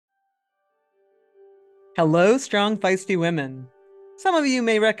Hello, strong, feisty women. Some of you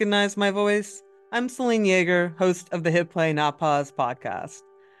may recognize my voice. I'm Celine Yeager, host of the Hit Play Not Pause podcast.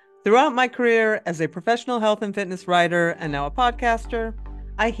 Throughout my career as a professional health and fitness writer and now a podcaster,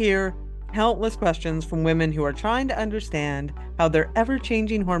 I hear countless questions from women who are trying to understand how their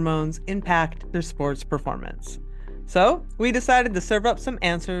ever-changing hormones impact their sports performance. So, we decided to serve up some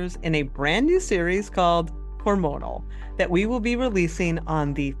answers in a brand new series called Hormonal that we will be releasing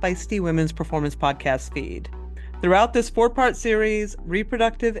on the Feisty Women's Performance Podcast feed. Throughout this 4-part series,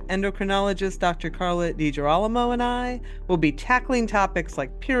 reproductive endocrinologist Dr. Carla DiGirolamo and I will be tackling topics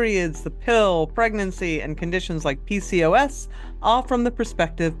like periods, the pill, pregnancy, and conditions like PCOS, all from the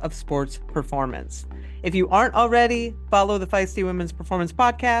perspective of sports performance. If you aren't already, follow the Feisty Women's Performance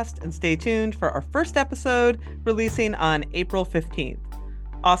Podcast and stay tuned for our first episode releasing on April 15th.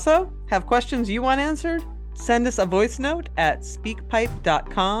 Also, have questions you want answered? Send us a voice note at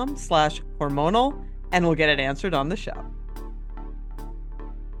speakpipe.com/hormonal and we'll get it answered on the show.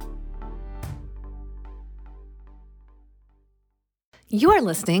 You are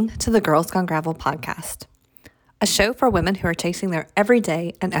listening to the Girls Gone Gravel podcast, a show for women who are chasing their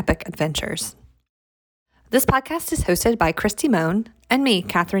everyday and epic adventures. This podcast is hosted by Christy Moan and me,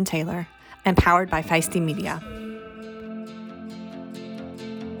 Katherine Taylor, and powered by Feisty Media.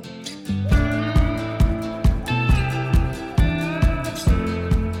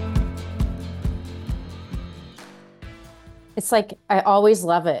 It's like, I always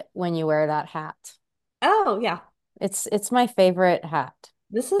love it when you wear that hat. Oh, yeah. It's my favorite hat.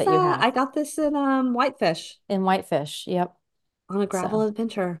 This is that you have. I got this in Whitefish In Whitefish, yep. on a gravel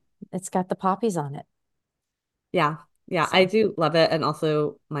adventure. It's got the poppies on it. Yeah. So. I do love it. And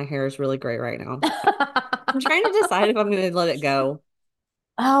also my hair is really great right now. I'm trying to decide if I'm going to let it go.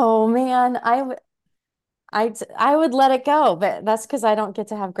 Oh man, I would let it go, but that's because I don't get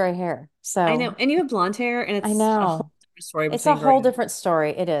to have gray hair. So I know, and you have blonde hair, and it's I know. It's a whole different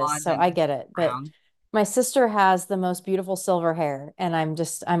story. It is. So I get it. But my sister has the most beautiful silver hair, and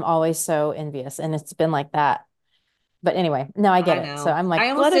I'm always so envious, and it's been like that. But anyway, no, I get it. So I'm like,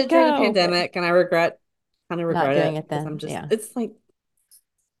 I almost did during the pandemic, and I kind of regret doing it then. I'm just, yeah. It's like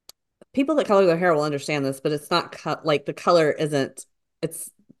people that color their hair will understand this, but it's not like the color isn't.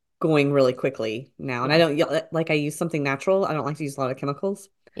 It's going really quickly now, and I don't like. I use something natural. I don't like to use a lot of chemicals.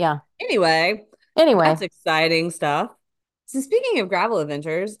 Yeah. Anyway, that's exciting stuff. So speaking of gravel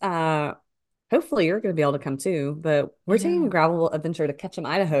adventures, hopefully you're going to be able to come too. But we're taking a gravel adventure to Ketchum,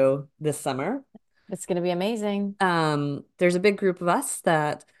 Idaho this summer. It's going to be amazing. There's a big group of us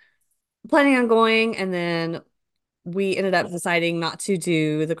that are planning on going, and then we ended up deciding not to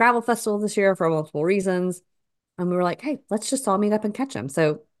do the gravel festival this year for multiple reasons. And we were like, hey, let's just all meet up in Ketchum.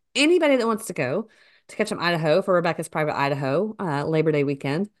 So anybody that wants to go to Ketchum, Idaho for Rebecca's Private Idaho Labor Day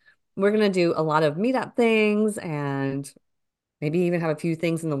weekend, we're going to do a lot of meetup things and maybe even have a few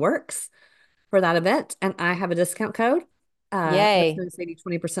things in the works for that event. And I have a discount code. Yay. That's going to save you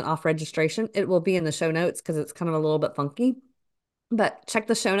 20% off registration. It will be in the show notes because it's kind of a little bit funky. But check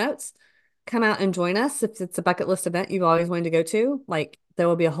the show notes. Come out and join us if it's a bucket list event you've always wanted to go to. Like, there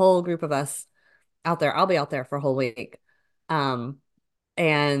will be a whole group of us out there. I'll be out there for a whole week. And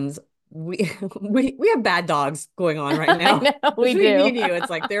we have bad dogs going on right now. I know, we Between do. me and you,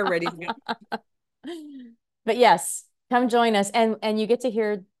 it's like they're ready to go. But yes, come join us, and you get to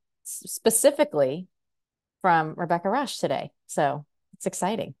hear specifically from Rebecca Rusch today. So it's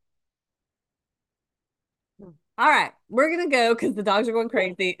exciting. All right, we're gonna go because the dogs are going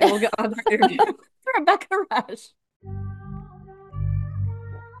crazy, and we'll get on our interview with Rebecca Rusch.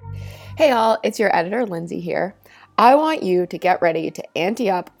 Hey all, it's your editor Lindsay here. I want you to get ready to ante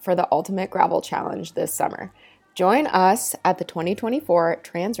up for the Ultimate Gravel Challenge this summer. Join us at the 2024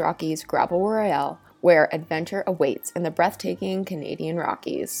 Trans Rockies Gravel Royale, where adventure awaits in the breathtaking Canadian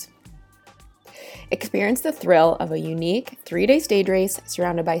Rockies. Experience the thrill of a unique 3-day stage race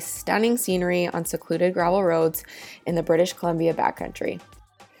surrounded by stunning scenery on secluded gravel roads in the British Columbia backcountry.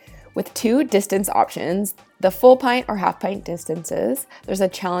 With 2 distance options, the full pint or half pint distances, there's a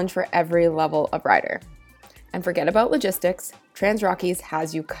challenge for every level of rider. And forget about logistics, Trans Rockies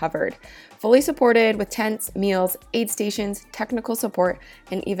has you covered. Fully supported with tents, meals, aid stations, technical support,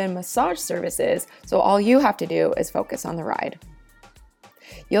 and even massage services, so all you have to do is focus on the ride.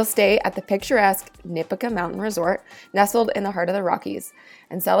 You'll stay at the picturesque Nipika Mountain Resort, nestled in the heart of the Rockies,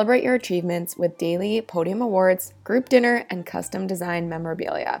 and celebrate your achievements with daily podium awards, group dinner, and custom designed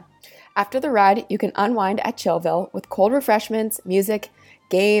memorabilia. After the ride, you can unwind at Chillville with cold refreshments, music,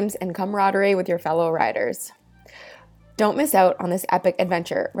 games, and camaraderie with your fellow riders. Don't miss out on this epic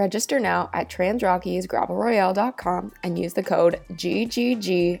adventure. Register now at transrockiesgravelroyale.com and use the code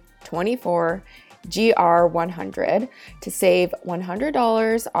GGG24 GR100 to save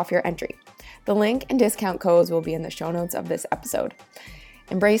 $100 off your entry. The link and discount codes will be in the show notes of this episode.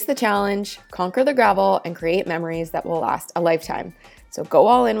 Embrace the challenge, conquer the gravel, and create memories that will last a lifetime. So go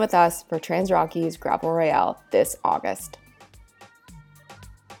all in with us for Trans Rockies Gravel Royale this August.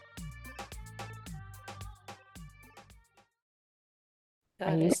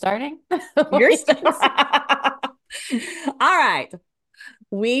 Are you starting? You're starting. All right.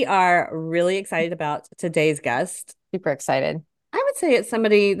 We are really excited about today's guest. Super excited. I would say it's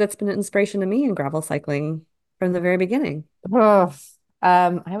somebody that's been an inspiration to me in gravel cycling from the very beginning. Oh,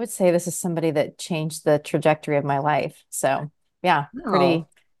 I would say this is somebody that changed the trajectory of my life. So yeah,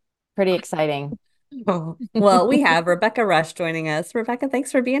 pretty exciting. Oh. Well, we have Rebecca Rusch joining us. Rebecca,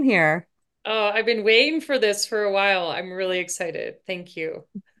 thanks for being here. Oh, I've been waiting for this for a while. I'm really excited. Thank you.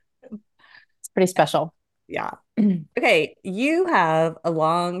 It's pretty special. Yeah. Okay. You have a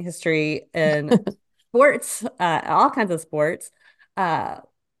long history in sports, all kinds of sports,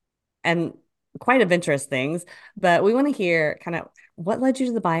 and quite adventurous things. But we want to hear kind of what led you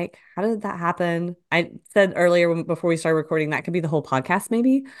to the bike? How did that happen? I said earlier before we started recording that could be the whole podcast,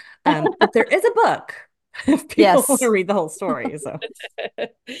 maybe. But there is a book if people want to read the whole story. So.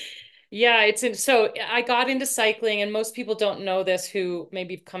 Yeah, so I got into cycling, and most people don't know this who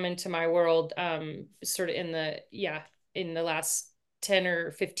maybe come into my world sort of in the last 10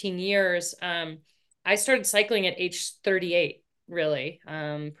 or 15 years. I started cycling at age 38, really,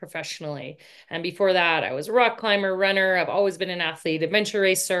 professionally. And before that, I was a rock climber, runner. I've always been an athlete, adventure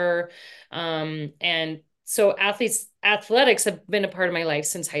racer. And so athletics have been a part of my life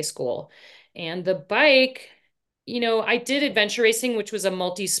since high school. And the bike, I did adventure racing, which was a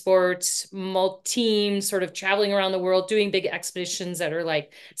multi-sport, multi-team sort of traveling around the world, doing big expeditions that are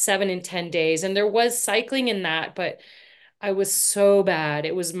like 7 and 10 days. And there was cycling in that, but I was so bad.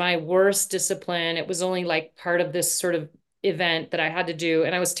 It was my worst discipline. It was only like part of this sort of event that I had to do,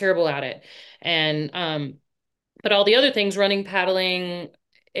 and I was terrible at it. And but all the other things, running, paddling,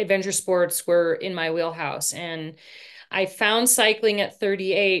 adventure sports, were in my wheelhouse. And I found cycling at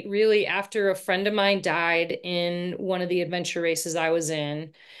 38 really after a friend of mine died in one of the adventure races I was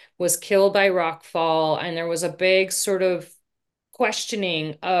in, was killed by rockfall. And there was a big sort of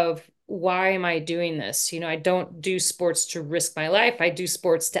questioning of, why am I doing this? I don't do sports to risk my life. I do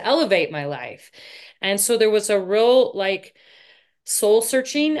sports to elevate my life. And so there was a real like soul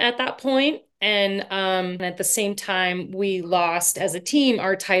searching at that point. And at the same time, we lost as a team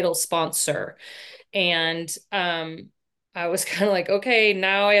our title sponsor. And I was kind of like, okay,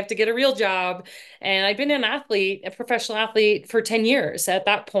 now I have to get a real job. And I'd been an athlete, a professional athlete for 10 years at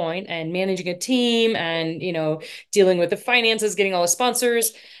that point, and managing a team and, dealing with the finances, getting all the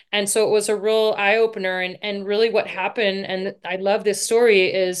sponsors. And so it was a real eye opener. And really what happened, and I love this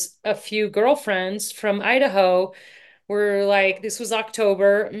story, is a few girlfriends from Idaho were like, this was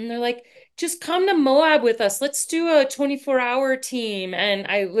October, and they're like, just come to Moab with us. Let's do a 24-hour team. And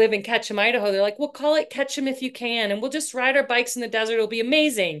I live in Ketchum, Idaho. They're like, we'll call it Ketchum if you can. And we'll just ride our bikes in the desert. It'll be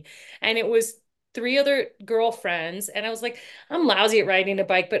amazing. And it was 3 other girlfriends. And I was like, I'm lousy at riding a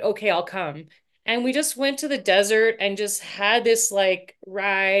bike, but okay, I'll come. And we just went to the desert and just had this like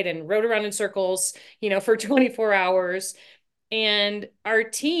ride and rode around in circles, for 24 hours. And our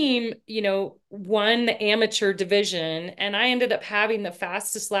team, won the amateur division, and I ended up having the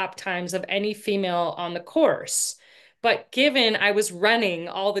fastest lap times of any female on the course. But given I was running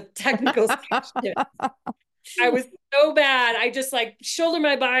all the technical sections, I was so bad. I just like shoulder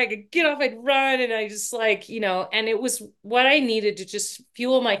my bike, I'd get off, I'd run, and I just like, and it was what I needed to just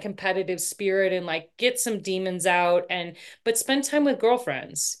fuel my competitive spirit and like get some demons out, but spend time with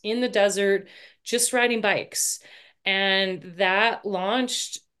girlfriends in the desert, just riding bikes. And that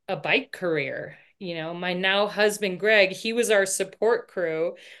launched a bike career. My now husband, Greg, he was our support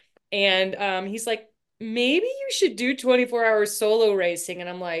crew. And he's like, maybe you should do 24-hour solo racing. And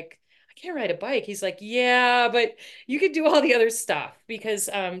I'm like, I can't ride a bike. He's like, yeah, but you could do all the other stuff, because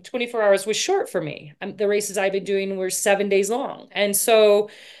 24 hours was short for me. The races I've been doing were 7 days long. And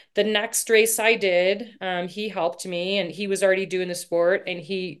so the next race I did, he helped me, and he was already doing the sport, and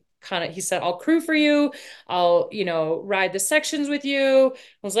he said, I'll crew for you. I'll, ride the sections with you. I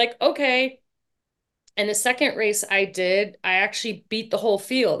was like, okay. And the second race I did, I actually beat the whole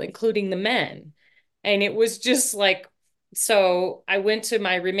field, including the men. And it was just like, so I went to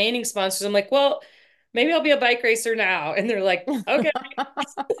my remaining sponsors. I'm like, well, maybe I'll be a bike racer now. And they're like, okay.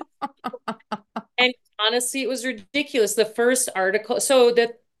 And honestly, it was ridiculous. The first article, so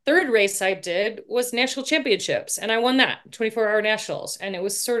the third race I did was national championships, and I won that 24-hour nationals. And it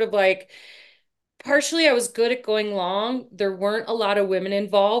was sort of like, partially I was good at going long. There weren't a lot of women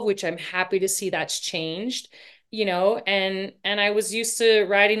involved, which I'm happy to see that's changed, and I was used to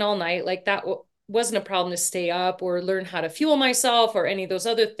riding all night. Like that wasn't a problem to stay up or learn how to fuel myself or any of those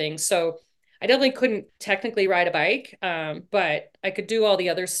other things. So I definitely couldn't technically ride a bike, but I could do all the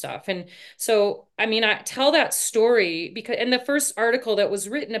other stuff. And so, I mean, I tell that story because in the first article that was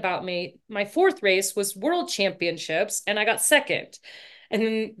written about me, my fourth race was World Championships, and I got second. And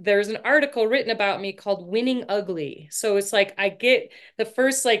then there's an article written about me called Winning Ugly. So it's like I get the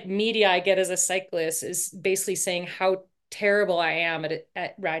first like media I get as a cyclist is basically saying how terrible I am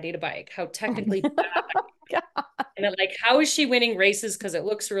at riding a bike, how technically bad. And then, like, how is she winning races? Because it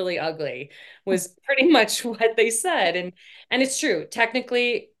looks really ugly, was pretty much what they said. And it's true.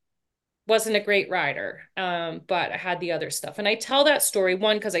 Technically, wasn't a great rider, but I had the other stuff. And I tell that story,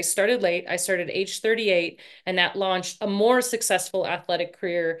 one, because I started late. I started age 38, and that launched a more successful athletic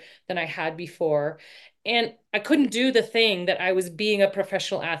career than I had before. And I couldn't do the thing that I was being a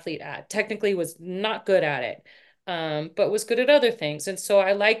professional athlete at. Technically was not good at it, but was good at other things. And so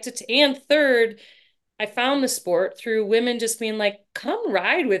I liked it. And third, I found the sport through women just being like, come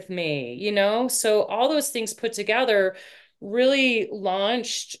ride with me. So all those things put together really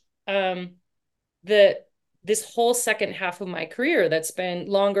launched the this whole second half of my career that's been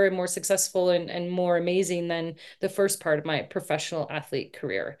longer and more successful and more amazing than the first part of my professional athlete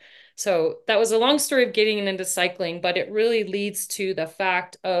career. So that was a long story of getting into cycling, but it really leads to the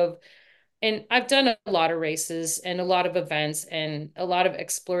fact of, and I've done a lot of races and a lot of events and a lot of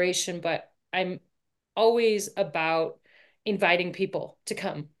exploration, but I'm always about inviting people to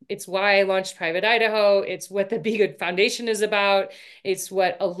come. It's why I launched Private Idaho. It's what the Be Good Foundation is about. It's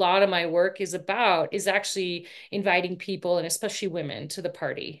what a lot of my work is about, is actually inviting people, and especially women, to the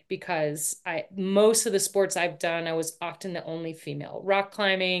party, because most of the sports I've done, I was often the only female. Rock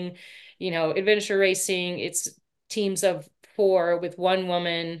climbing, adventure racing, it's teams of four with one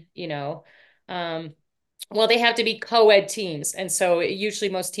woman. Um, well, they have to be co-ed teams. And so usually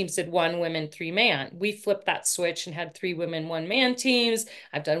most teams did one women, three man. We flipped that switch and had three women, one man teams.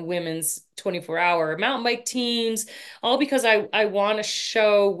 I've done women's 24-hour mountain bike teams, all because I want to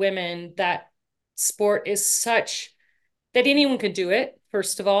show women that sport is such that anyone can do it,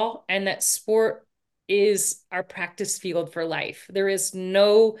 first of all, and that sport is our practice field for life. There is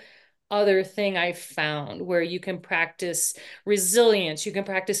no other thing I've found where you can practice resilience, you can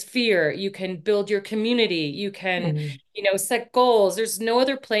practice fear, you can build your community, you can, set goals. There's no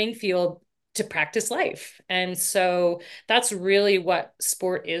other playing field to practice life. And so that's really what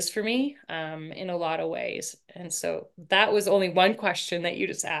sport is for me, in a lot of ways. And so that was only one question that you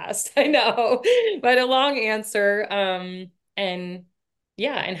just asked. I know, but a long answer. And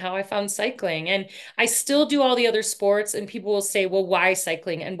yeah, and how I found cycling. And I still do all the other sports, and people will say, well, why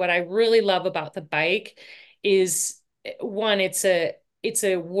cycling? And what I really love about the bike is, one, it's a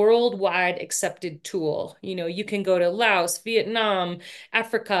worldwide accepted tool. You can go to Laos, Vietnam,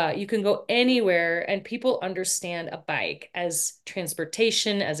 Africa, you can go anywhere, and people understand a bike as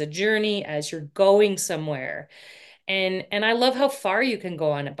transportation, as a journey, as you're going somewhere. And I love how far you can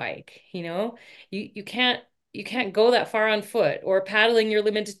go on a bike. You can't go that far on foot, or paddling, you're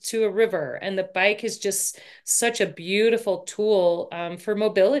limited to a river. And the bike is just such a beautiful tool, for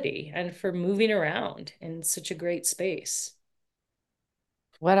mobility and for moving around in such a great space.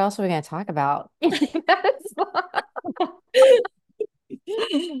 What else are we going to talk about? I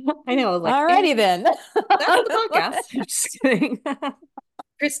know. Like, alrighty then. That's the podcast. I'm just kidding.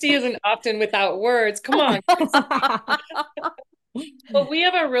 Christy isn't often without words. Come on. Well, we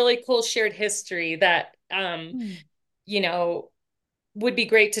have a really cool shared history that, you know, would be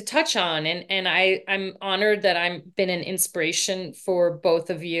great to touch on. And I'm honored that I've been an inspiration for both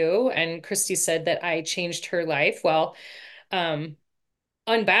of you. And Christy said that I changed her life. Well, um,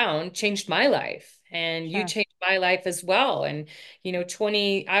 Unbound changed my life, and you changed my life as well. And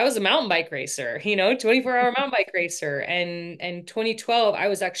I was a mountain bike racer, 24-hour mountain bike racer. And 2012 I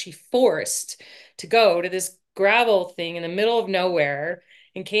was actually forced to go to this gravel thing in the middle of nowhere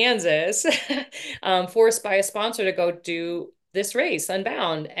in Kansas, forced by a sponsor to go do this race,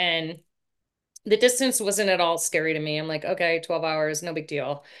 Unbound. And the distance wasn't at all scary to me. I'm like, okay, 12 hours, no big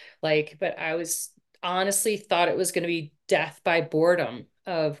deal. Like, but I was honestly thought it was going to be death by boredom,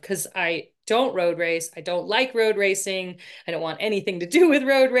 because I don't road race. I don't like road racing. I don't want anything to do with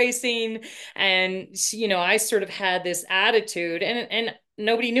road racing. And, I sort of had this attitude, and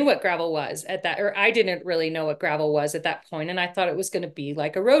nobody knew what gravel was at that, or I didn't really know what gravel was at that point. And I thought it was going to be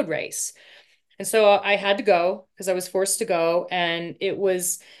like a road race. And so I had to go because I was forced to go. And it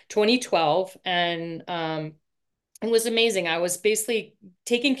was 2012. And It was amazing. I was basically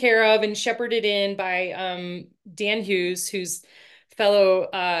taken care of and shepherded in by Dan Hughes, who's fellow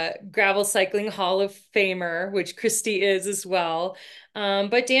gravel cycling Hall of Famer, which Christy is as well.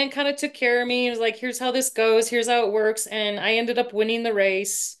 But Dan kind of took care of me and was like, here's how this goes, here's how it works. And I ended up winning the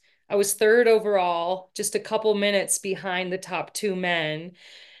race. I was third overall, just a couple minutes behind the top two men,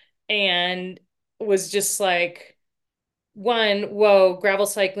 and was just like, one, whoa, gravel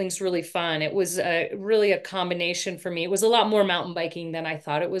cycling's really fun. It was really a combination for me. It was a lot more mountain biking than I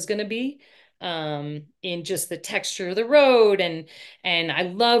thought it was going to be, in just the texture of the road, and I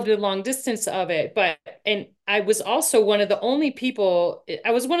loved the long distance of it. But and I was also one of the only people.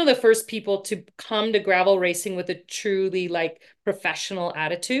 I was one of the first people to come to gravel racing with a truly like professional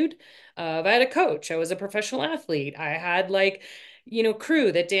attitude. I had a coach. I was a professional athlete. I had like,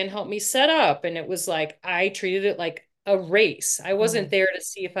 crew that Dan helped me set up, and it was like I treated it like a race. I wasn't there to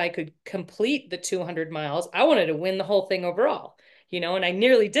see if I could complete the 200 miles. I wanted to win the whole thing overall, and I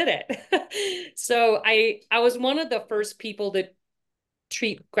nearly did it. So I was one of the first people to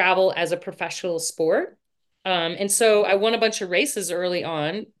treat gravel as a professional sport. And so I won a bunch of races early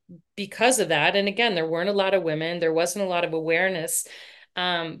on because of that. And again, there weren't a lot of women, there wasn't a lot of awareness.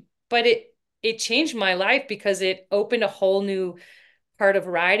 But it changed my life because it opened a whole new part of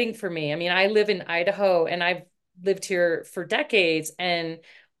riding for me. I mean, I live in Idaho and I've lived here for decades, and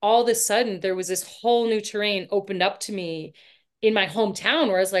all of a sudden there was this whole new terrain opened up to me in my hometown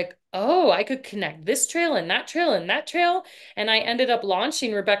where I was like, oh, I could connect this trail and that trail and that trail. And I ended up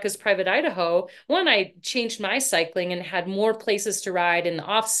launching Rebecca's Private Idaho. One, I changed my cycling and had more places to ride in the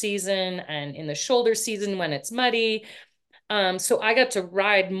off season and in the shoulder season when it's muddy. So I got to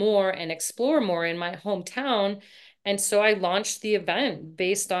ride more and explore more in my hometown. And so I launched the event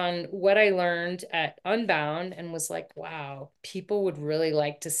based on what I learned at Unbound and was like, wow, people would really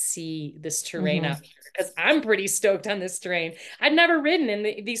like to see this terrain out here because I'm pretty stoked on this terrain. I'd never ridden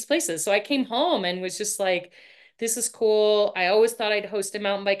in these places. So I came home and was just like, this is cool. I always thought I'd host a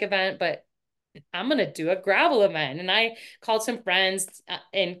mountain bike event, but I'm going to do a gravel event. And I called some friends,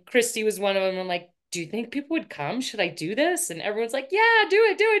 and Christy was one of them. I'm like, do you think people would come? Should I do this? And everyone's like, yeah, do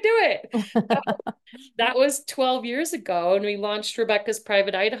it, do it, do it. That was 12 years ago. And we launched Rebecca's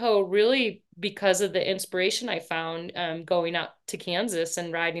Private Idaho really because of the inspiration I found, going up to Kansas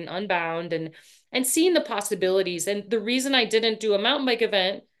and riding Unbound and seeing the possibilities. And the reason I didn't do a mountain bike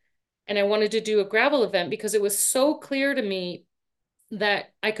event and I wanted to do a gravel event because it was so clear to me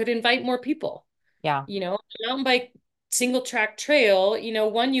that I could invite more people. Yeah. Mountain bike single track trail,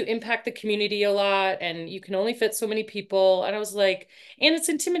 one, you impact the community a lot and you can only fit so many people. And I was like, and it's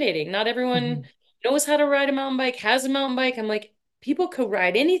intimidating. Not everyone knows how to ride a mountain bike, has a mountain bike. I'm like, people could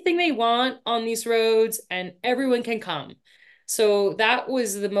ride anything they want on these roads and everyone can come. So that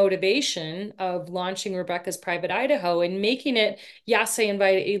was the motivation of launching Rebecca's Private Idaho and making it, yes, I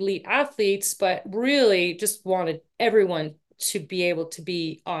invite elite athletes, but really just wanted everyone to be able to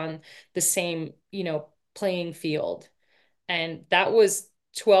be on the same, playing field. And that was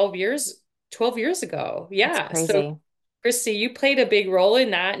 12 years ago. That's Yeah. So crazy. Christy, you played a big role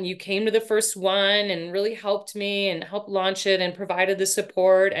in that, and you came to the first one and really helped me and helped launch it and provided the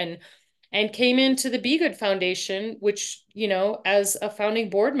support and came into the Be Good Foundation, which, as a founding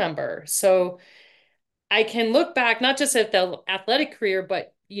board member. So I can look back not just at the athletic career,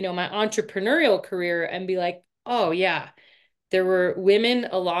 but my entrepreneurial career and be like, oh yeah, there were women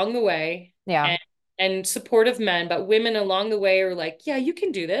along the way, Yeah. and supportive men, but women along the way are like, yeah, you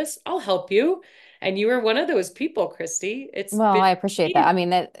can do this. I'll help you. And you were one of those people, Christy. It's Well, been I appreciate that. I mean,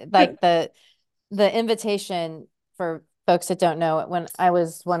 that like the invitation for folks that don't know, when I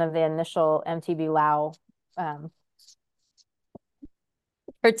was one of the initial MTB Lao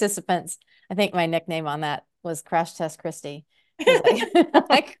participants, I think my nickname on that was Crash Test Christy.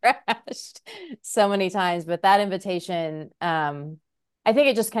 I crashed so many times, but that invitation, I think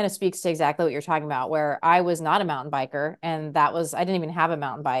it just kind of speaks to exactly what you're talking about, where I was not a mountain biker, and I didn't even have a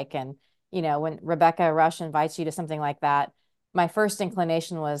mountain bike. And, when Rebecca Rusch invites you to something like that, my first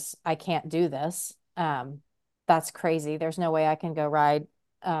inclination was, I can't do this. That's crazy. There's no way I can go ride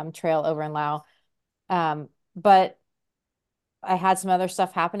trail over in Lao. But I had some other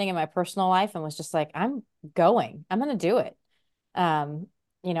stuff happening in my personal life and was just like, I'm going to do it.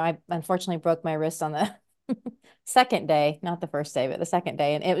 I unfortunately broke my wrist on the second day, not the first day, but the second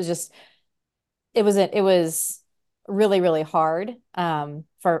day. And it was really, really hard,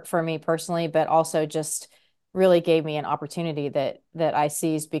 for me personally, but also just really gave me an opportunity that I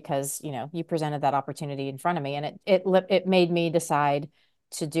seized because, you presented that opportunity in front of me, and it made me decide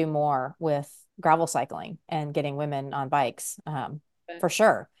to do more with gravel cycling and getting women on bikes, for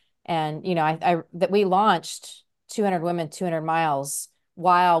sure. And, that we launched 200 women, 200 miles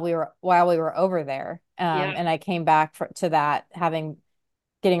while we were over there. And I came back to that,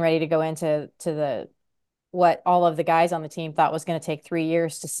 getting ready to go into what all of the guys on the team thought was going to take 3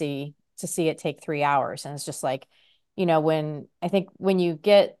 years to see it take 3 hours. And it's just like, when you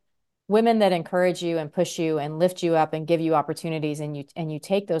get women that encourage you and push you and lift you up and give you opportunities, and you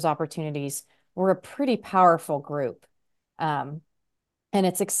take those opportunities, we're a pretty powerful group. And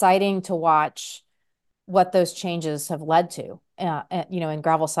it's exciting to watch what those changes have led to, in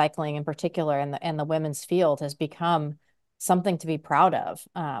gravel cycling in particular, and the women's field has become something to be proud of.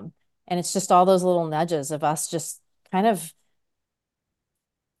 And it's just all those little nudges of us just kind of,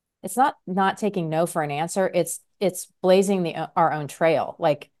 it's not taking no for an answer. It's blazing our own trail.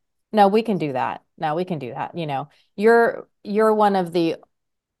 Like, no, we can do that. No, we can do that. You're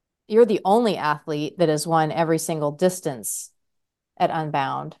the only athlete that has won every single distance at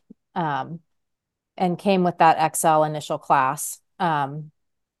Unbound, and came with that XL initial class, to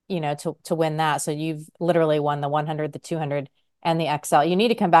win that. So you've literally won the 100, the 200, and the XL. You need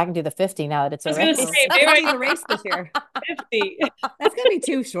to come back and do the 50 now that it's a race. Say, maybe I do the race this year. 50. That's gonna be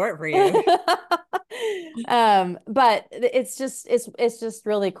too short for you. But it's just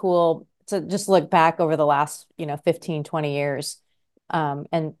really cool to just look back over the last 15, 20 years,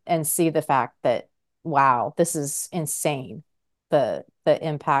 and see the fact that, wow, this is insane, the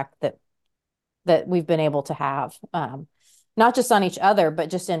impact that we've been able to have, not just on each other, but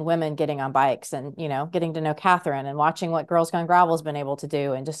just in women getting on bikes, and getting to know Catherine and watching what Girls Gone Gravel has been able to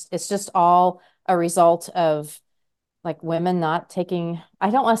do. And it's just all a result of, like, women not taking,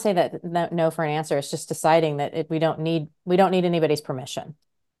 I don't want to say that no for an answer. It's just deciding that we don't need anybody's permission.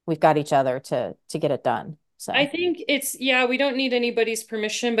 We've got each other to get it done. So I think we don't need anybody's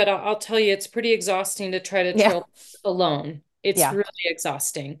permission, but I'll tell you, it's pretty exhausting to try to trail alone. It's really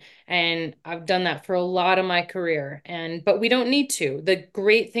exhausting. And I've done that for a lot of my career. But we don't need to. The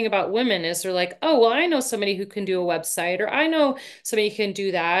great thing about women is they're like, oh, well, I know somebody who can do a website, or I know somebody who can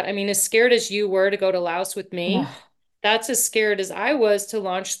do that. I mean, as scared as you were to go to Laos with me, that's as scared as I was to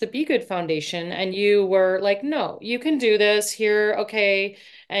launch the Be Good Foundation. And you were like, no, you can do this here. Okay.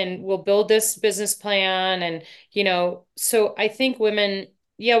 And we'll build this business plan. And, so I think women,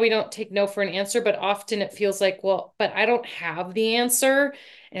 we don't take no for an answer, but often it feels like, well, but I don't have the answer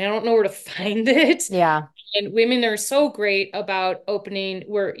and I don't know where to find it. Yeah. And women are so great about opening.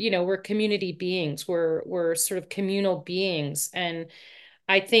 We're community beings. We're sort of communal beings. And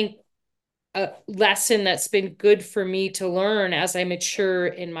I think a lesson that's been good for me to learn as I mature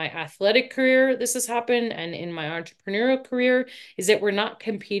in my athletic career, this has happened, and in my entrepreneurial career, is that we're not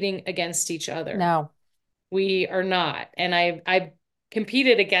competing against each other. No, we are not. And I've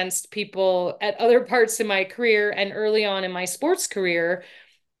competed against people at other parts of my career and early on in my sports career.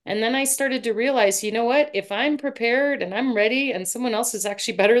 And then I started to realize, you know what? If I'm prepared and I'm ready and someone else is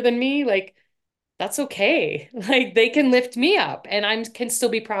actually better than me, like, that's okay. Like, they can lift me up and I can still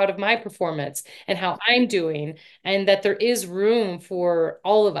be proud of my performance and how I'm doing, and that there is room for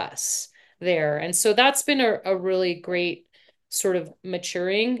all of us there. And so that's been a really great sort of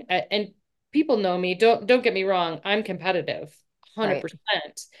maturing. And people know me. Don't get me wrong. I'm competitive, 100%,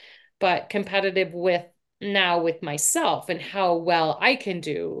 but competitive with myself and how well I can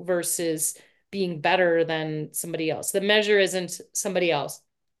do versus being better than somebody else. The measure isn't somebody else.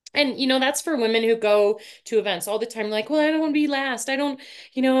 And, that's for women who go to events all the time, like, well, I don't want to be last. I don't,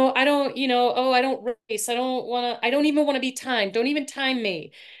 oh, I don't race. I don't even want to be timed. Don't even time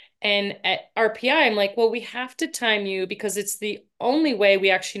me. And at RPI, I'm like, well, we have to time you because it's the only way we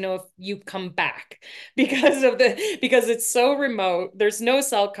actually know if you come back because it's so remote. There's no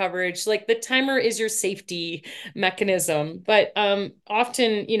cell coverage. Like, the timer is your safety mechanism. But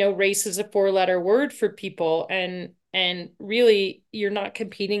often, race is a 4-letter word for people. And really, you're not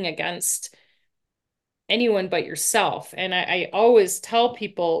competing against anyone but yourself. And I always tell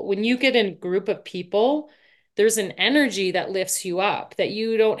people, when you get in a group of people, there's an energy that lifts you up that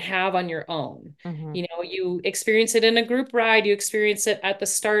you don't have on your own. Mm-hmm. You experience it in a group ride, you experience it at the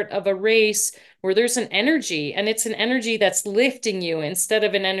start of a race where there's an energy, and it's an energy that's lifting you instead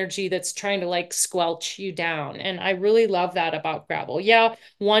of an energy that's trying to, like, squelch you down. And I really love that about gravel. Yeah,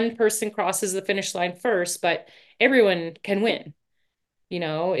 one person crosses the finish line first, but everyone can win.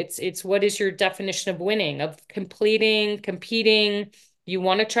 It's what is your definition of winning, of completing, competing? You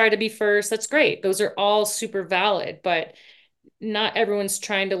want to try to be first. That's great. Those are all super valid, but not everyone's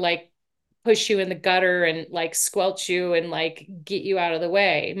trying to, like, push you in the gutter and, like, squelch you and, like, get you out of the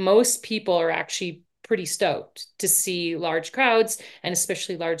way. Most people are actually pretty stoked to see large crowds and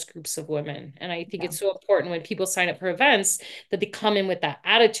especially large groups of women. And I think it's so important when people sign up for events that they come in with that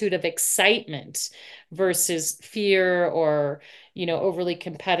attitude of excitement versus fear or, overly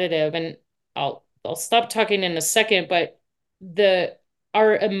competitive. And I'll stop talking in a second, but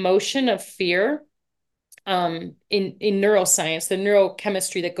our emotion of fear, in neuroscience, the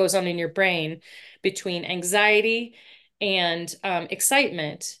neurochemistry that goes on in your brain between anxiety and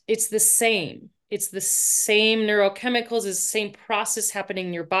excitement, it's the same. It's the same neurochemicals, it's the same process happening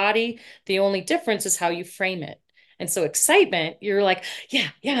in your body. The only difference is how you frame it. And so excitement, you're like, yeah,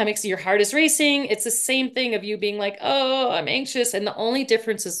 it makes your heart is racing. It's the same thing of you being like, oh, I'm anxious. And the only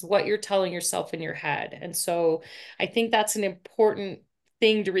difference is what you're telling yourself in your head. And so I think that's an important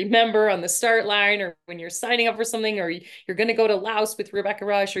thing to remember on the start line, or when you're signing up for something, or you're going to go to Laos with Rebecca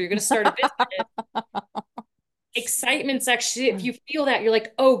Rusch, or you're going to start a business. Excitement's actually, if you feel that, you're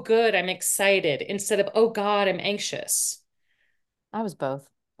like, oh, good, I'm excited, instead of, oh, God, I'm anxious. I was both.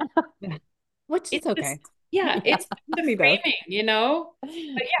 Which is okay. It's the me both. framing.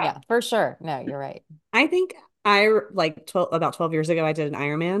 But yeah, for sure. No, you're right. I think about 12 years ago, I did an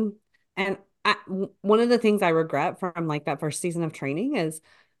Ironman. And one of the things I regret from like that first season of training is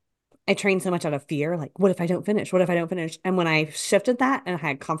I trained so much out of fear. Like, what if I don't finish? What if I don't finish? And when I shifted that and I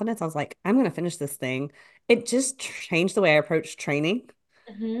had confidence, I was like, I'm going to finish this thing. It just changed the way I approached training.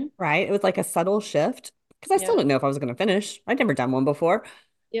 Right. It was like a subtle shift because I still didn't know if I was going to finish. I'd never done one before,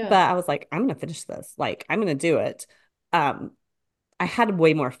 but I was like, I'm going to finish this. Like, I'm going to do it. I had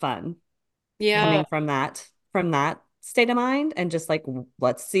way more fun coming from that state of mind and just like,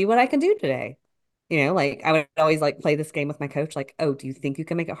 let's see what I can do today. Like I would always like play this game with my coach, like, oh, do you think you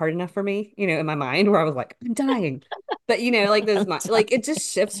can make it hard enough for me? In my mind where I was like, I'm dying. But like like it just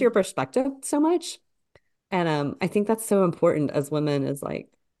shifts your perspective so much. And I think that's so important as women, is like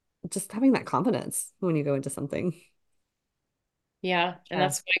just having that confidence when you go into something. Yeah. And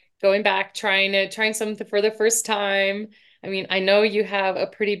that's why going back, trying something for the first time. I mean, I know you have a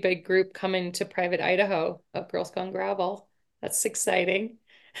pretty big group coming to Private Idaho of Girls Gone Gravel. That's exciting.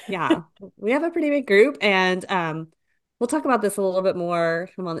 Yeah, we have a pretty big group, and we'll talk about this a little bit more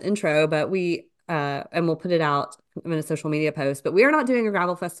on the intro, but and we'll put it out in a social media post, but we are not doing a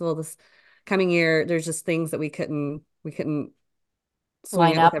gravel festival this coming year. There's just things that we couldn't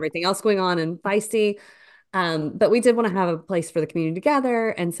swing it with everything else going on in Feisty. But we did want to have a place for the community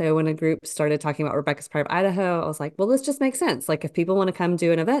together. And so when a group started talking about Rebecca's Private Idaho, I was like, well, this just makes sense. Like if people want to come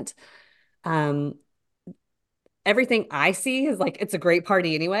do an event, um, everything I see is like, it's a great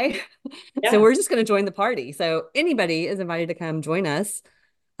party anyway. So we're just going to join the party. So anybody is invited to come join us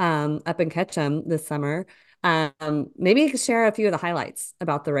up in Ketchum this summer. Maybe you could share a few of the highlights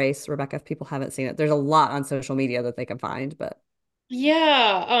about the race, Rebecca, if people haven't seen it. There's a lot on social media that they can find, but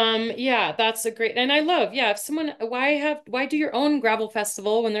Yeah, that's a great, and I love, if someone, why do your own gravel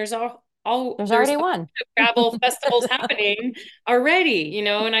festival when there's there's already one gravel festivals happening already,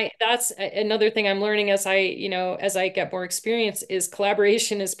 and that's another thing I'm learning as I get more experience, is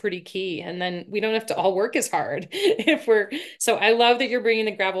collaboration is pretty key, and then we don't have to all work as hard so I love that you're bringing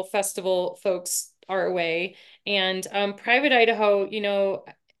the gravel festival folks our way. And Private Idaho,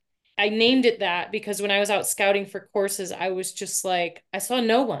 I named it that because when I was out scouting for courses, I was just like, I saw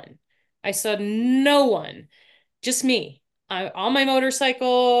no one. I saw no one, just me. On my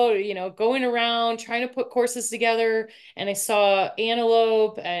motorcycle, going around trying to put courses together. And I saw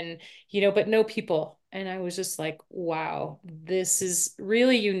antelope and, but no people. And I was just like, wow, this is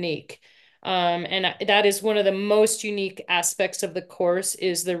really unique. And that is one of the most unique aspects of the course,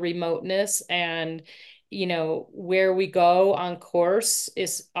 is the remoteness. And where we go on course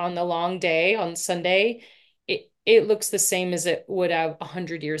is on the long day on Sunday, it looks the same as it would have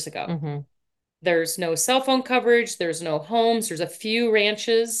 100 years ago. There's no cell phone coverage, there's no homes, there's a few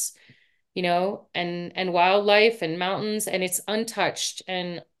ranches, and wildlife and mountains, and it's untouched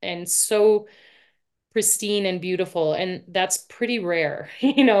and so pristine and beautiful. And that's pretty rare,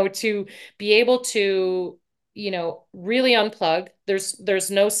 to be able to, really unplug. There's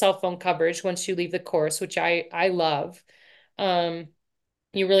no cell phone coverage once you leave the course, which I love. Um,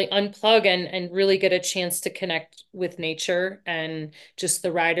 you really unplug and really get a chance to connect with nature and just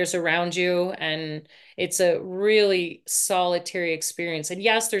the riders around you. And it's a really solitary experience. And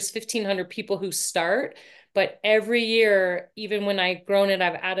yes, there's 1,500 people who start, but every year, even when I've grown it,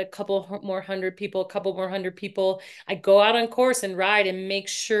 I've added a couple more hundred people, a couple more hundred people. I go out on course and ride and make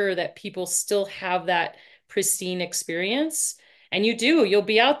sure that people still have that pristine experience. And you'll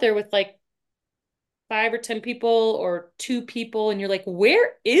be out there with like 5 or 10 people or 2 people, and you're like,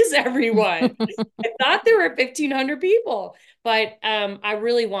 where is everyone? I thought there were 1,500 people. But I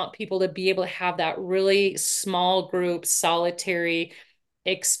really want people to be able to have that really small group, solitary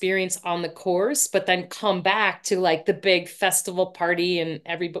experience on the course, but then come back to like the big festival party and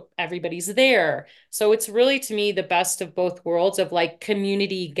everybody's there. So it's really to me the best of both worlds of like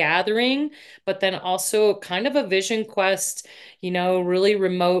community gathering, but then also kind of a vision quest, really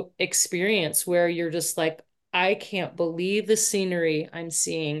remote experience where you're just like, I can't believe the scenery I'm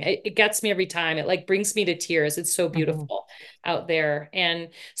seeing. It gets me every time. It like brings me to tears. It's so beautiful out there. And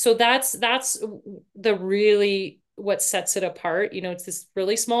so that's the really what sets it apart. It's this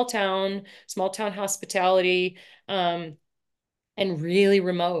really small town hospitality, and really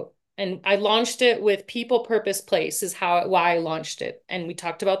remote. And I launched it with people, purpose, place is why I launched it. And we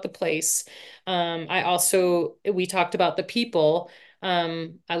talked about the place. We talked about the people.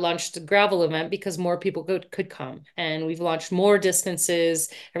 I launched a gravel event because more people could come. And we've launched more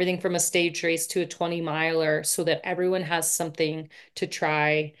distances, everything from a stage race to a 20-miler, so that everyone has something to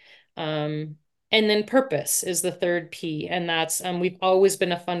try. And then purpose is the third P. And that's, we've always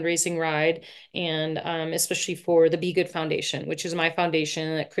been a fundraising ride, and especially for the Be Good Foundation, which is my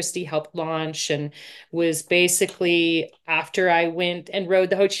foundation that Christy helped launch, and was basically after I went and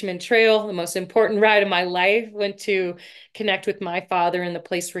rode the Ho Chi Minh Trail, the most important ride of my life, went to connect with my father in the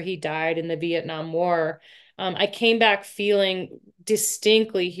place where he died in the Vietnam War. I came back feeling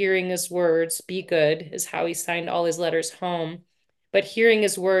distinctly hearing his words, be good, is how he signed all his letters home. But hearing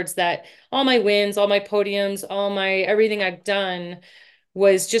his words that all my wins, all my podiums, everything I've done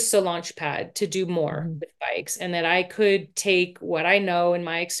was just a launch pad to do more with bikes, and that I could take what I know and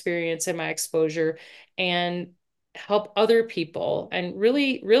my experience and my exposure and help other people, and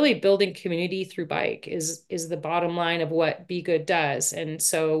really, really building community through bike is the bottom line of what Be Good does. And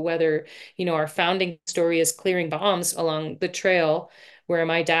so whether, our founding story is clearing bombs along the trail where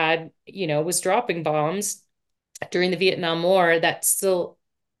my dad, was dropping bombs during the Vietnam War, that still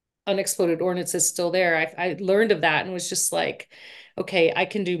unexploded ordnance is still there. I learned of that and was just like, okay, I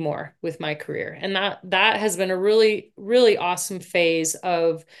can do more with my career. And that has been a really, really awesome phase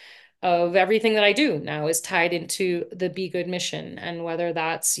of everything that I do now is tied into the Be Good mission. And whether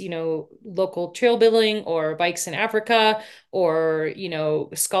that's, local trail building or bikes in Africa, or,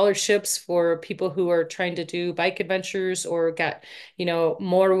 scholarships for people who are trying to do bike adventures, or get,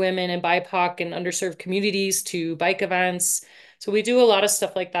 more women in BIPOC and underserved communities to bike events. So we do a lot of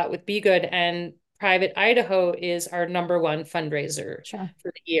stuff like that with Be Good, and Private Idaho is our #1 fundraiser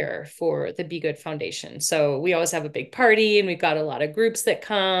for the year for the Be Good Foundation. So we always have a big party, and we've got a lot of groups that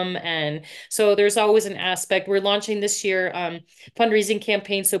come. And so there's always an aspect. We're launching this year fundraising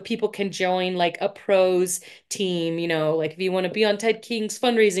campaign so people can join like a pros team, like if you want to be on Ted King's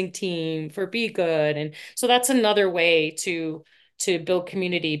fundraising team for Be Good. And so that's another way to build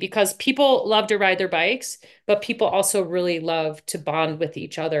community, because people love to ride their bikes, but people also really love to bond with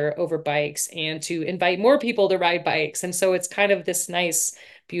each other over bikes and to invite more people to ride bikes. And so it's kind of this nice,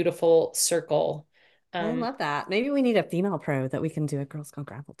 beautiful circle. I love that. Maybe we need a female pro that we can do a Girls Gone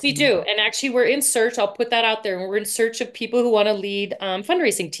Gravel team. We do. And actually, we're in search. I'll put that out there. We're in search of people who want to lead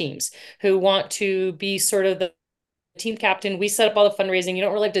fundraising teams, who want to be sort of the team captain. We set up all the fundraising. You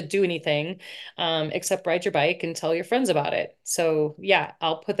don't really have to do anything except ride your bike and tell your friends about it. So yeah,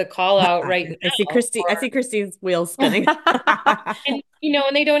 I'll put the call out right now. I see Christy's wheels spinning. And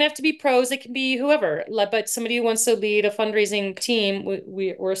and they don't have to be pros. They can be whoever. But somebody who wants to lead a fundraising team,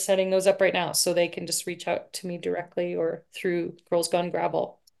 we're setting those up right now, so they can just reach out to me directly or through Girls Gone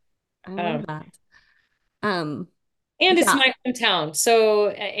Gravel. I love that. And it's my hometown. So,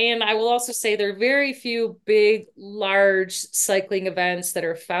 and I will also say there are very few big, large cycling events that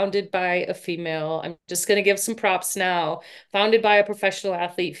are founded by a female. I'm just going to give some props now. Founded by a professional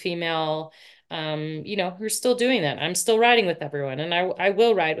athlete female, who're still doing that. I'm still riding with everyone, and I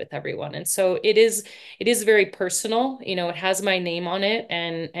will ride with everyone. And so it is very personal. It has my name on it,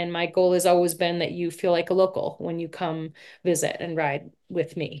 and my goal has always been that you feel like a local when you come visit and ride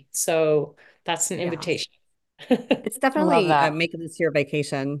with me. So that's an invitation. It's definitely making this your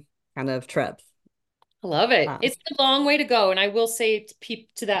vacation kind of trip. I love it. It's a long way to go. And I will say to people,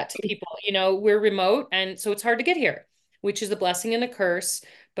 we're remote, and so it's hard to get here, which is a blessing and a curse.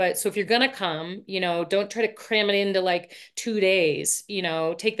 But so if you're going to come, don't try to cram it into like 2 days,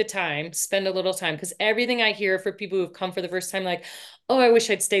 take the time, spend a little time. Because everything I hear for people who've come for the first time, like, oh, I wish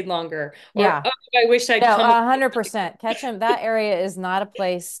I'd stayed longer. Or, yeah. oh, I wish I'd come. 100%. Ketchum, that area is not a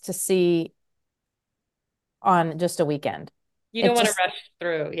place to see on just a weekend. You don't want to rush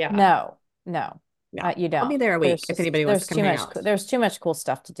through. Yeah. No. Yeah. You don't. I'll be there a week if anybody wants to come hang out. There's too much cool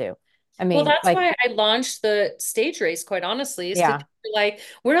stuff to do. I Well, mean, that's like, why I launched the stage race, quite honestly, is because yeah, people are like,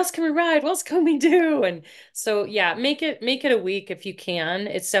 where else can we ride? What else can we do? And so yeah, make it a week if you can.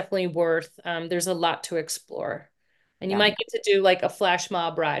 It's definitely worth there's a lot to explore. And you yeah. might get to do like a flash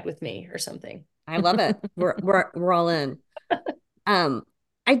mob ride with me or something. I love it. We're all in. Um,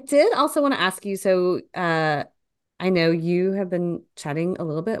 I did also want to ask you, so I know you have been chatting a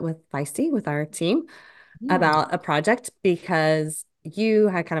little bit with Feisty with our team Mm. about a project because you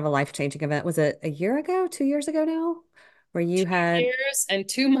had kind of a life-changing event. Was it a year ago, 2 years ago now, where you had, 2 years and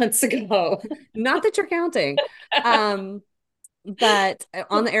 2 months ago. not that you're counting, um, but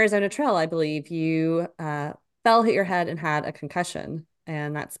on the Arizona Trail, I believe you fell, hit your head, and had a concussion.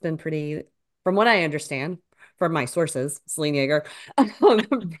 And that's been pretty, from what I understand, from my sources, Celine Yeager,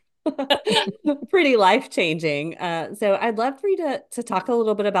 pretty life-changing. So I'd love for you to talk a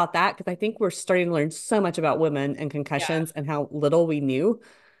little bit about that because I think we're starting to learn so much about women and Yeah. concussions and how little we knew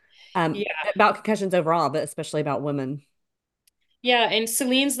Yeah. about concussions overall, but especially about women. Yeah, and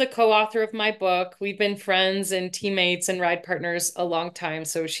Celine's the co-author of my book. We've been friends and teammates and ride partners a long time,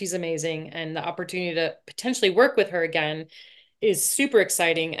 so she's amazing. And the opportunity to potentially work with her again is super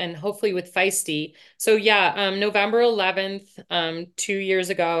exciting and hopefully with Feisty. So yeah, November 11th, 2 years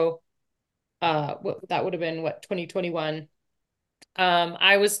ago, that would have been what, 2021.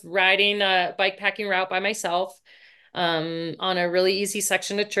 I was riding a bike packing route by myself on a really easy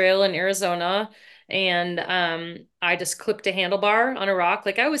section of trail in Arizona. And I just clipped a handlebar on a rock.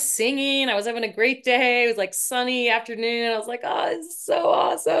 Like I was singing, I was having a great day. It was like sunny afternoon. I was like, oh, this is so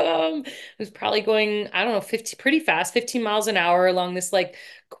awesome. I was probably going, I don't know, 50, pretty fast, 15 miles an hour along this like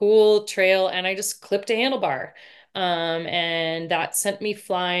cool trail. And I just clipped a handlebar. And that sent me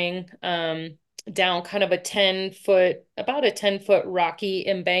flying. Down kind of a 10-foot, about a 10-foot rocky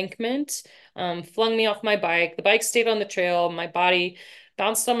embankment, flung me off my bike. The bike stayed on the trail. My body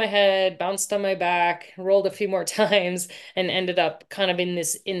bounced on my head, bounced on my back, rolled a few more times, and ended up kind of in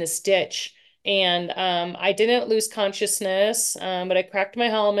this ditch. And I didn't lose consciousness, but I cracked my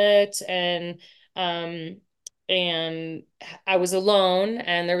helmet um, and I was alone,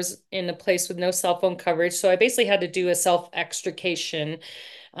 and there was in a place with no cell phone coverage. So I basically had to do a self extrication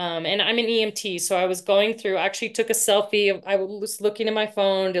and I'm an EMT, so I was going through, I actually took a selfie. I was looking at my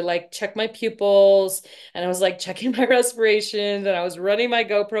phone to like check my pupils, and I was like checking my respirations, and I was running my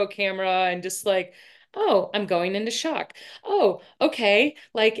GoPro camera and just like, oh, I'm going into shock. Oh, okay.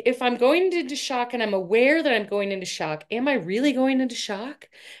 Like if I'm going into shock and I'm aware that I'm going into shock, am I really going into shock?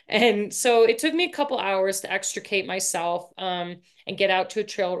 And so it took me a couple hours to extricate myself and get out to a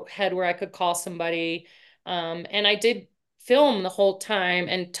trailhead where I could call somebody. And I did film the whole time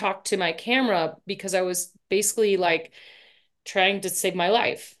and talk to my camera because I was basically like trying to save my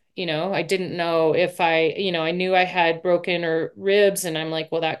life. I didn't know if I knew I had broken or ribs, and I'm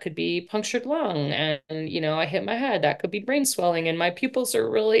like, well, that could be punctured lung. And I hit my head. That could be brain swelling, and my pupils are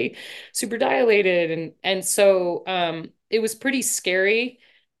really super dilated. And so it was pretty scary.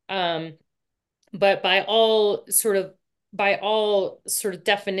 Um, but by all sort of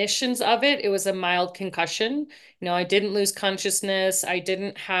definitions of it, it was a mild concussion. I didn't lose consciousness. I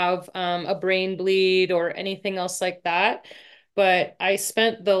didn't have a brain bleed or anything else like that. But I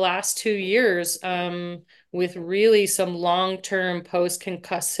spent the last 2 years with really some long-term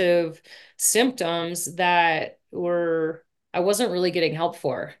post-concussive symptoms that I wasn't really getting help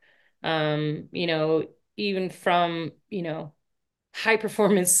for. Even from, high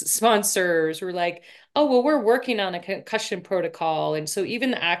performance sponsors were like, oh, well, we're working on a concussion protocol. And so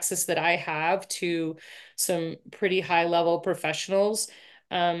even the access that I have to some pretty high level professionals,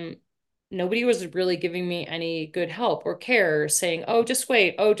 um, nobody was really giving me any good help or care, saying, oh, just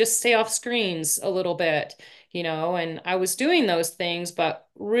wait, oh, just stay off screens a little bit, and I was doing those things, but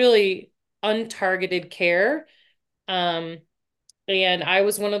really untargeted care. Um, and I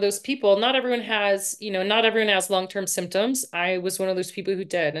was one of those people. Not everyone has long-term symptoms. I was one of those people who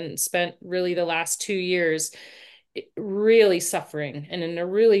did and spent really the last 2 years really suffering and in a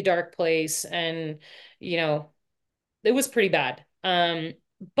really dark place. And, you know, it was pretty bad.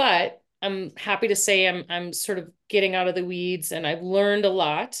 But I'm happy to say I'm sort of getting out of the weeds, and I've learned a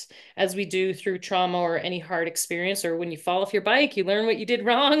lot, as we do through trauma or any hard experience, or when you fall off your bike, you learn what you did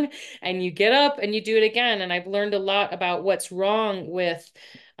wrong and you get up and you do it again. And I've learned a lot about what's wrong with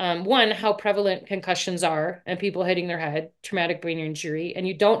one, how prevalent concussions are and people hitting their head, traumatic brain injury, and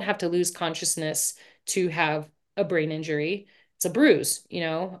you don't have to lose consciousness to have a brain injury. It's a bruise.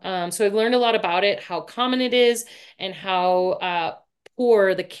 So I've learned a lot about it, how common it is, and how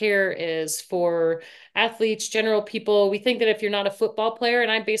poor the care is for athletes, general people. We think that if you're not a football player, and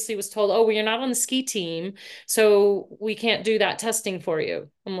I basically was told, oh, well, you're not on the ski team, so we can't do that testing for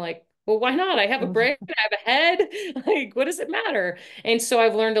you. I'm like, Well, why not? I have a brain, I have a head. Like, what does it matter? And so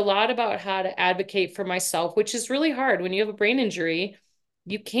I've learned a lot about how to advocate for myself, which is really hard. When you have a brain injury,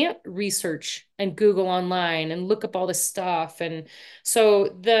 you can't research and Google online and look up all this stuff. And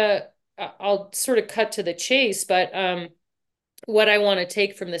so I'll sort of cut to the chase, but what I want to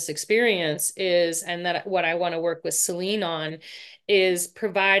take from this experience is, and that what I want to work with Celine on is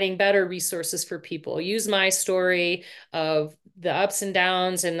providing better resources for people. Use my story of the ups and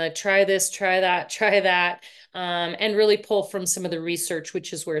downs and the try this, try that, try that, and really pull from some of the research,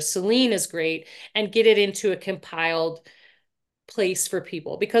 which is where Celine is great, and get it into a compiled place for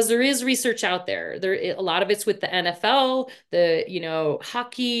people because there is research out there. A lot of it's with the NFL,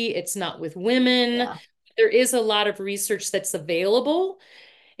 hockey, it's not with women. Yeah. There is a lot of research that's available.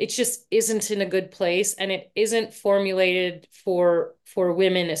 It just isn't in a good place, and it isn't formulated for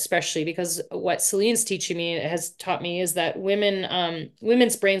women, especially because what Celine's teaching me has taught me is that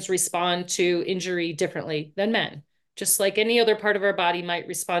women's brains respond to injury differently than men. Just like any other part of our body might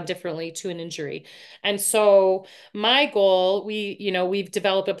respond differently to an injury. And so my goal, we've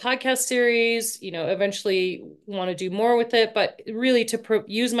developed a podcast series, eventually want to do more with it, but really to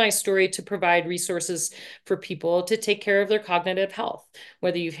use my story to provide resources for people to take care of their cognitive health,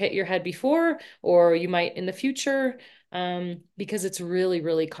 whether you've hit your head before or you might in the future, because it's really,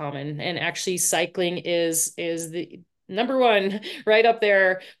 really common. And actually, cycling is the number one right up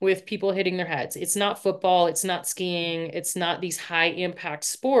there with people hitting their heads. It's not football, it's not skiing, it's not these high impact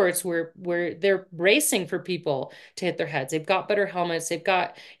sports where they're racing for people to hit their heads. They've got better helmets, they've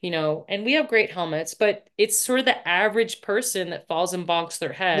got, and we have great helmets, but it's sort of the average person that falls and bonks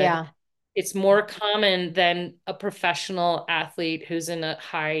their head. Yeah. It's more common than a professional athlete who's in a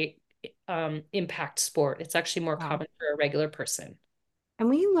high impact sport. It's actually more common for a regular person. And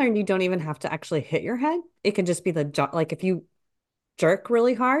we learned you don't even have to actually hit your head. It can just be like if you jerk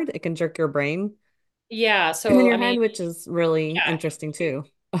really hard, it can jerk your brain Yeah. and then So, your head, which is really yeah, interesting too.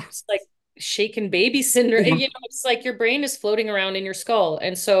 it's like shaken baby syndrome. Yeah. It's like your brain is floating around in your skull.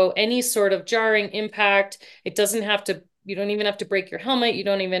 And so any sort of jarring impact, you don't even have to break your helmet. You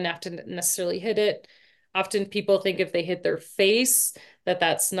don't even have to necessarily hit it. Often people think if they hit their face,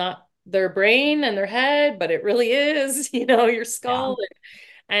 that's not their brain and their head, but it really is, your Yeah. skull.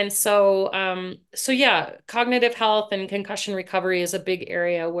 And so yeah, cognitive health and concussion recovery is a big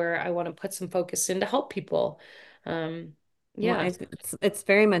area where I want to put some focus in to help people. Um, Well, yeah. it's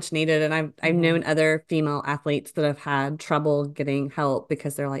very much needed, and I've known other female athletes that have had trouble getting help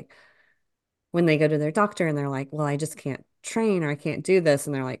because they're like, when they go to their doctor and they're like, well, I just can't train or I can't do this,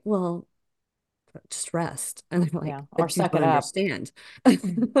 and they're like, well, just rest, and they're like, Yeah. Or but you suck don't it up. understand.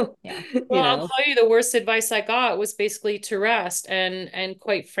 Yeah. Well, I'll tell you the worst advice I got was basically to rest. And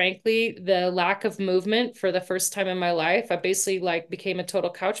quite frankly, the lack of movement for the first time in my life, I basically like became a total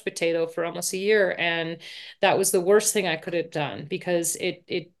couch potato for almost a year. And that was the worst thing I could have done because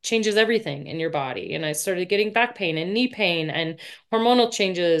it changes everything in your body. And I started getting back pain and knee pain and hormonal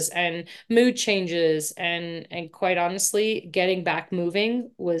changes and mood changes. And quite honestly, getting back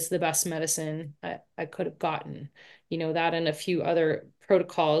moving was the best medicine I could have gotten. That and a few other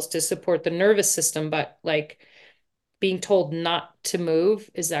protocols to support the nervous system, but like being told not to move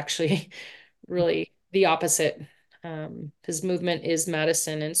is actually really the opposite. Because movement is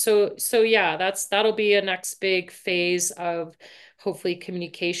medicine. And so yeah, that'll be a next big phase of hopefully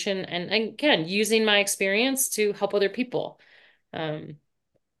communication and again, using my experience to help other people. Um,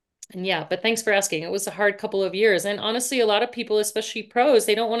 and yeah, but thanks for asking. It was a hard couple of years. And honestly, a lot of people, especially pros,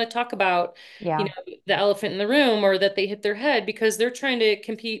 they don't want to talk about, Yeah. the elephant in the room or that they hit their head because they're trying to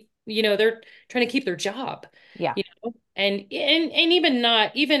compete, they're trying to keep their job. Yeah. And even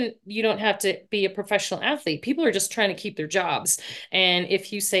not even you don't have to be a professional athlete. People are just trying to keep their jobs. And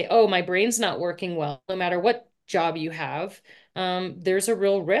if you say, "Oh, my brain's not working well," no matter what job you have, there's a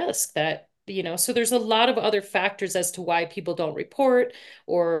real risk that, so there's a lot of other factors as to why people don't report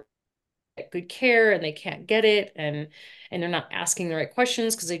or good care and they can't get it and they're not asking the right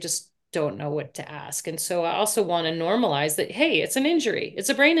questions because they just don't know what to ask. And so I also want to normalize that, hey, it's an injury. It's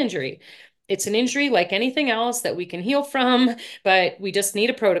a brain injury. It's an injury like anything else that we can heal from, but we just need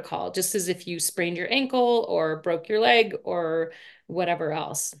a protocol, just as if you sprained your ankle or broke your leg or whatever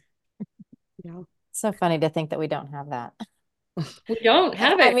else. Yeah. So funny to think that we don't have that. We don't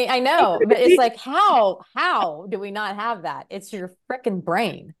have I it. mean, I know, but it's like, how do we not have that? It's your freaking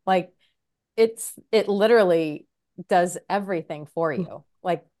brain. Like it literally does everything for you.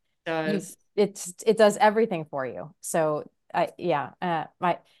 Like Does. it does everything for you. So I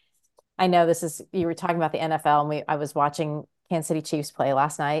know you were talking about the NFL and I was watching Kansas City Chiefs play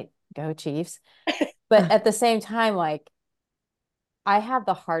last night. Go Chiefs. But at the same time, like I have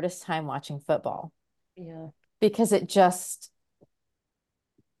the hardest time watching football. Yeah. Because it just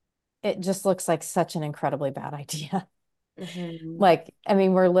looks like such an incredibly bad idea. Mm-hmm. Like, I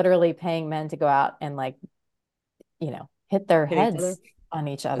mean, we're literally paying men to go out and like, hit their Hit each other. heads on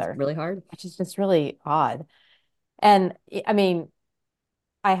each It's other, really hard. which is just really odd. And I mean,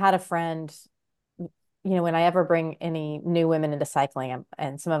 I had a friend, when I ever bring any new women into cycling,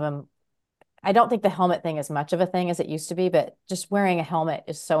 and some of them, I don't think the helmet thing is much of a thing as it used to be, but just wearing a helmet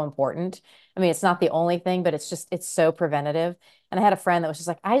is so important. I mean, it's not the only thing, but it's so preventative. And I had a friend that was just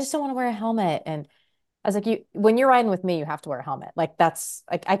like, I just don't want to wear a helmet. And I was like, when you're riding with me, you have to wear a helmet. Like that's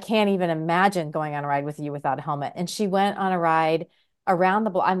like, I can't even imagine going on a ride with you without a helmet. And she went on a ride around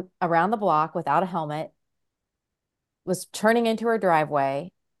the block without a helmet, was turning into her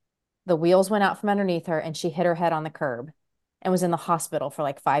driveway. The wheels went out from underneath her and she hit her head on the curb and was in the hospital for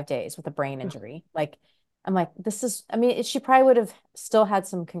like 5 days with a brain injury. Like, I'm like, I mean, she probably would have still had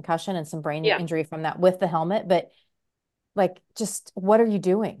some concussion and some brain Yeah. injury from that with the helmet, but like, just what are you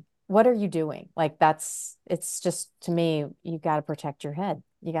doing? What are you doing? Like, it's just to me, you got to protect your head.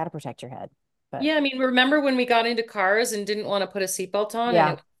 You got to protect your head. But Yeah, I mean, remember when we got into cars and didn't want to put a seatbelt on and it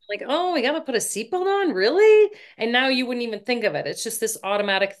yeah, was like, oh, we got to put a seatbelt on? Really? And now you wouldn't even think of it. It's just this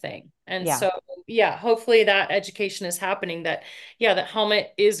automatic thing. And yeah, so, yeah, hopefully that education is happening that, yeah, the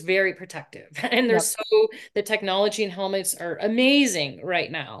helmet is very protective. And yep, the technology in helmets are amazing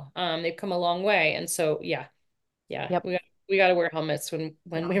right now. They've come a long way. And so, yeah, yeah, yep. we got to wear helmets when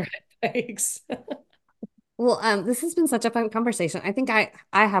Yeah. we ride bikes. Well, this has been such a fun conversation. I think I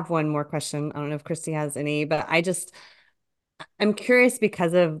have one more question. I don't know if Christy has any, but I'm curious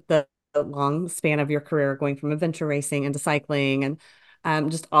because of the long span of your career going from adventure racing into cycling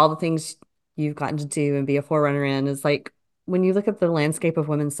and just all the things you've gotten to do and be a forerunner in is like when you look at the landscape of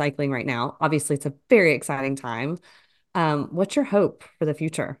women's cycling right now, obviously it's a very exciting time. What's your hope for the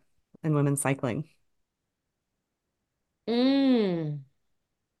future in women's cycling? Mm.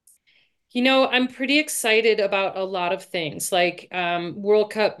 You know, I'm pretty excited about a lot of things. Like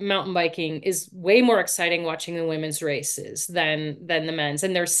World Cup mountain biking is way more exciting watching the women's races than the men's,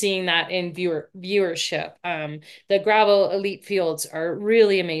 and they're seeing that in viewership. The gravel elite fields are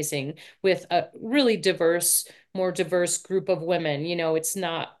really amazing with a really more diverse group of women. You know, it's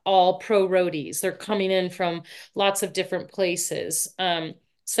not all pro roadies; they're coming in from lots of different places.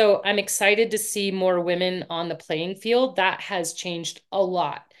 So I'm excited to see more women on the playing field. That has changed a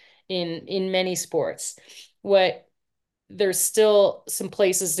lot in many sports. What There's still some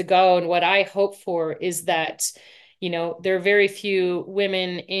places to go, and what I hope for is that there are very few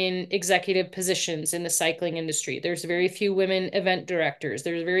women in executive positions in the cycling industry. There's very few women event directors.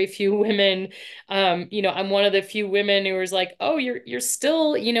 There's very few women. I'm one of the few women who is like, oh, you're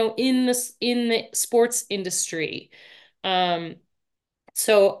still in the sports industry. Um,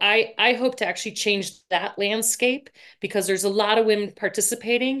 so I hope to actually change that landscape because there's a lot of women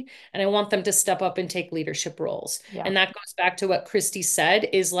participating and I want them to step up and take leadership roles. Yeah. And that goes back to what Christy said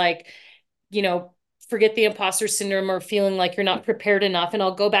is like, you know, forget the imposter syndrome or feeling like you're not prepared enough. And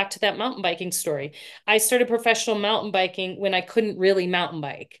I'll go back to that mountain biking story. I started professional mountain biking when I couldn't really mountain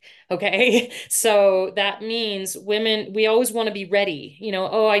bike. Okay. So that means women, we always want to be ready,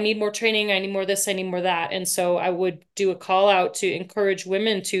 oh, I need more training. I need more this, I need more that. And so I would do a call out to encourage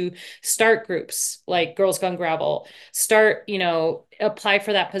women to start groups like Girls Gone Gravel, start, apply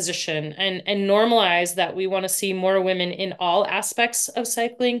for that position and normalize that we want to see more women in all aspects of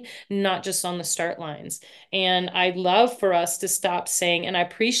cycling, not just on the start lines. And I'd love for us to stop saying, and I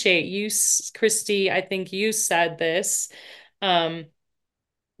appreciate you, Christy, I think you said this,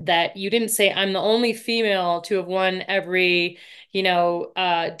 that you didn't say I'm the only female to have won every,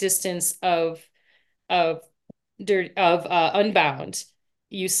 distance of Unbound.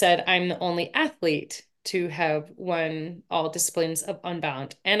 You said I'm the only athlete to have won all disciplines of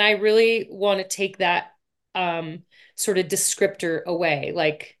Unbound. And I really want to take that sort of descriptor away.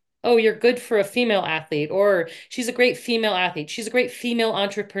 Like, oh, you're good for a female athlete, or she's a great female athlete. She's a great female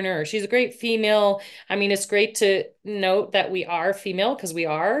entrepreneur. She's a great female. I mean, it's great to note that we are female because we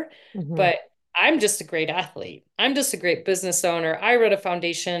are, Mm-hmm. but I'm just a great athlete. I'm just a great business owner. I run a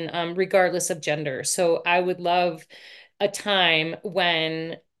foundation, regardless of gender. So I would love a time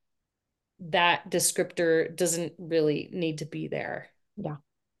when that descriptor doesn't really need to be there. Yeah.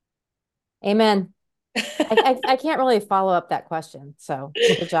 Amen. I can't really follow up that question. So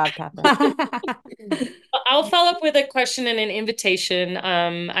good job, Catherine. I'll follow up with a question and an invitation.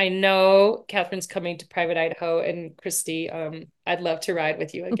 I know Catherine's coming to Private Idaho, and Christy, I'd love to ride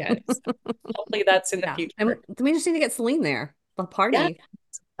with you again. So hopefully that's in the Yeah. future. And we just need to get Celine there. The Yeah. party.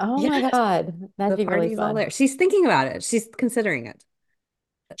 Oh my Yes. God. That'd The be really party's all fun. there. She's thinking about it. She's considering it.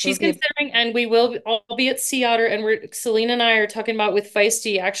 She's considering, and we will all be at Sea Otter, and Selena and I are talking about with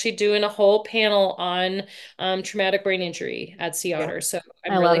Feisty actually doing a whole panel on traumatic brain injury at Sea Otter. So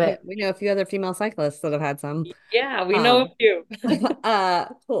I love it. We know a few other female cyclists that have had some. Yeah, we know a few.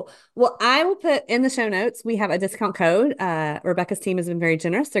 Cool. Well, I will put in the show notes, we have a discount code. Rebecca's team has been very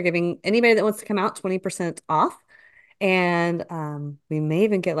generous. They're giving anybody that wants to come out 20% off. And we may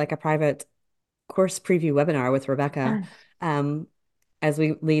even get like a private course preview webinar with Rebecca as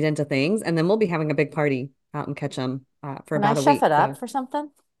we lead into things. And then we'll be having a big party out in Ketchum for about a week. Can I chef it up for something?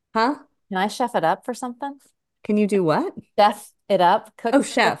 Huh? Can I chef it up for something? Can you do what? Chef it up. Cook. Oh,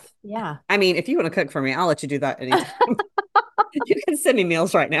 chef. Yeah. I mean, if you want to cook for me, I'll let you do that anytime. You can send me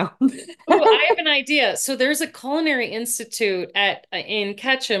meals right now. Oh, I have an idea. So there's a culinary institute in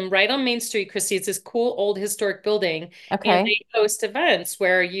Ketchum, right on Main Street, Christy. It's this cool old historic building. Okay. And they host events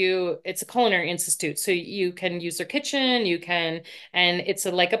where it's a culinary institute. So you can use their kitchen, and it's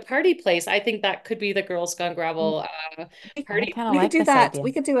like a party place. I think that could be the Girls Gone Gravel party. We could do that. Idea.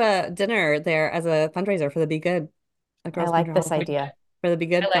 We could do a dinner there as a fundraiser for the Be Good. I like this idea. For the Be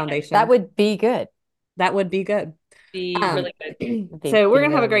Good Foundation. That would be good. That would be good. Be really good. So we're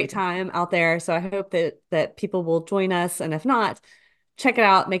gonna have a great time out there. So I hope that people will join us, and if not, check it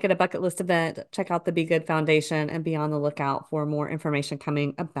out, make it a bucket list event, check out the Be Good Foundation, and be on the lookout for more information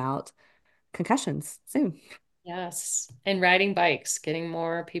coming about concussions soon. Yes, and riding bikes, getting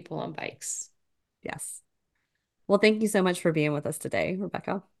more people on bikes. Yes. Well, thank you so much for being with us today,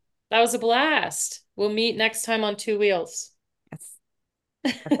 Rebecca. That was a blast. We'll meet next time on Two Wheels. Yes.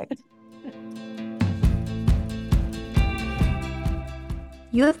 Perfect.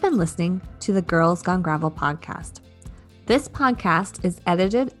 You have been listening to the Girls Gone Gravel podcast. This podcast is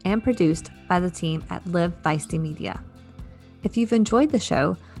edited and produced by the team at Live Feisty Media. If you've enjoyed the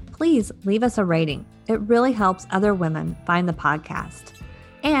show, please leave us a rating. It really helps other women find the podcast.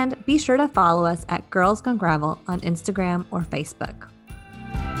 And be sure to follow us at Girls Gone Gravel on Instagram or Facebook.